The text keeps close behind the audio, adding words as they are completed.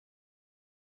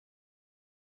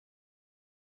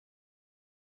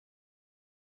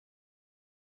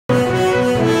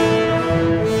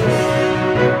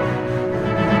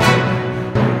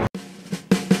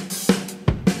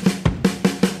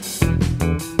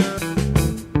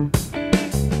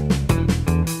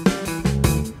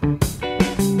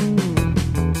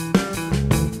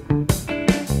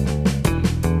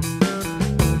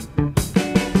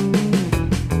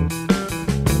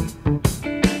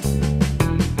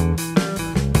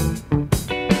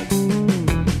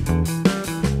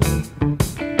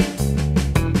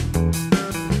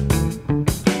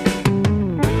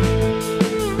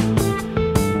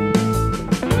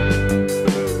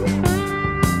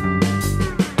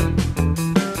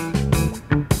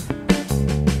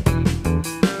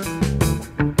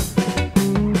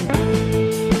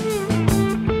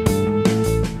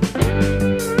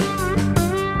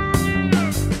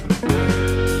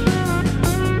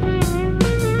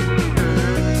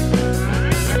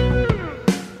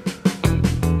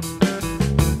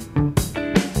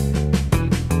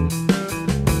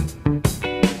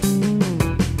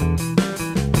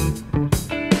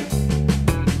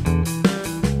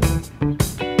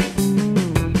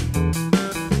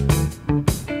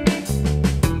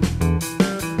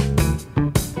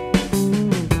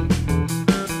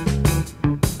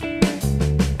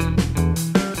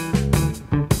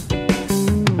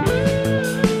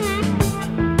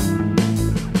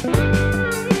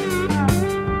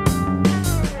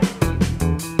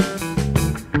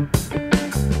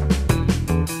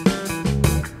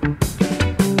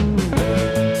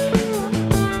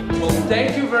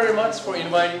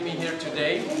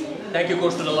say thank you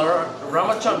goes to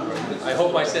L.Ramachandran. I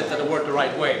hope I said that word the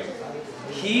right way.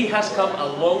 He has come a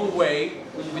long way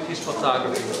with his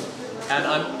photography, and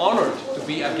I'm honored to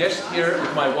be a guest here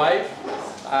with my wife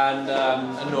and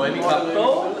Noemi Capto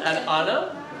and Anna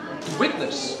to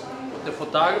witness the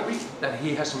photography that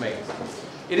he has made.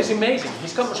 It is amazing.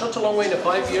 He's come such a long way in the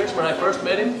 5 years. When I first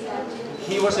met him,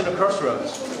 he was in a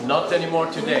crossroads, not anymore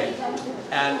today.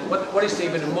 And what is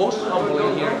even the most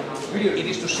humbling here, it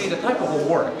is to see the type of a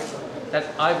work that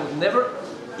I would never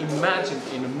imagine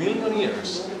in a million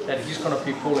years that he's going to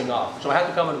be pulling off. So I had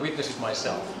to come and witness it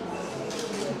myself.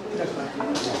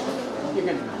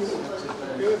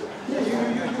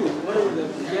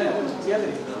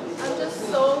 I'm just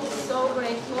so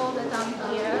grateful that I'm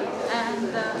here and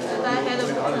that I had the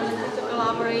opportunity to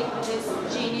collaborate with this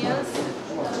genius.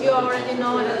 You already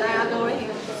know that I adore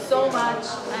him so much,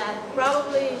 and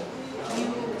probably you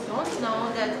don't know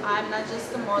that I'm not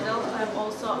just a model, I'm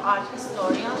also an art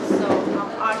historian, so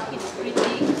I'm art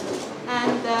critic.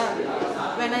 And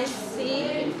when I see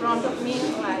in front of me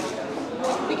like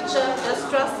this picture, just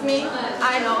trust me,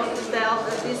 I know to tell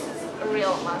that this is a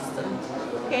real master.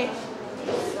 Okay?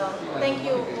 So thank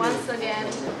you once again.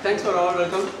 Thanks for all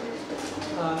welcome.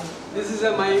 This is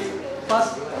my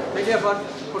first Medley of Art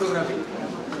photography.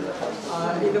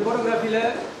 In the photography,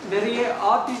 there are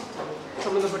artist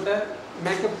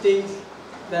makeup things,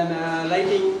 then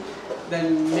lighting,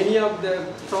 then many of the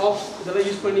props that I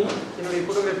use for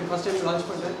photography first time launch.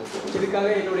 This is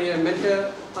my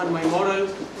mentor and my model,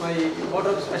 my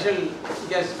wardrobe special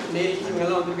guest, Mary.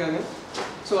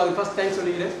 So I'll first thanks for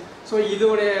it. So this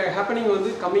is happening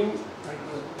coming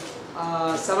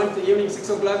 7th evening 6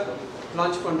 o'clock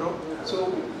launch pandrom. So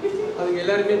அதுக்கு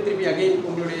எல்லாருமே திருப்பி again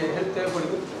உங்களுடைய help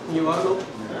தேவைப்படுது, நீங்கள் வரணும்.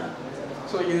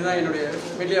 So இதுதான் என்னுடைய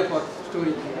medley of art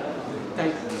story.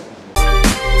 Thank you.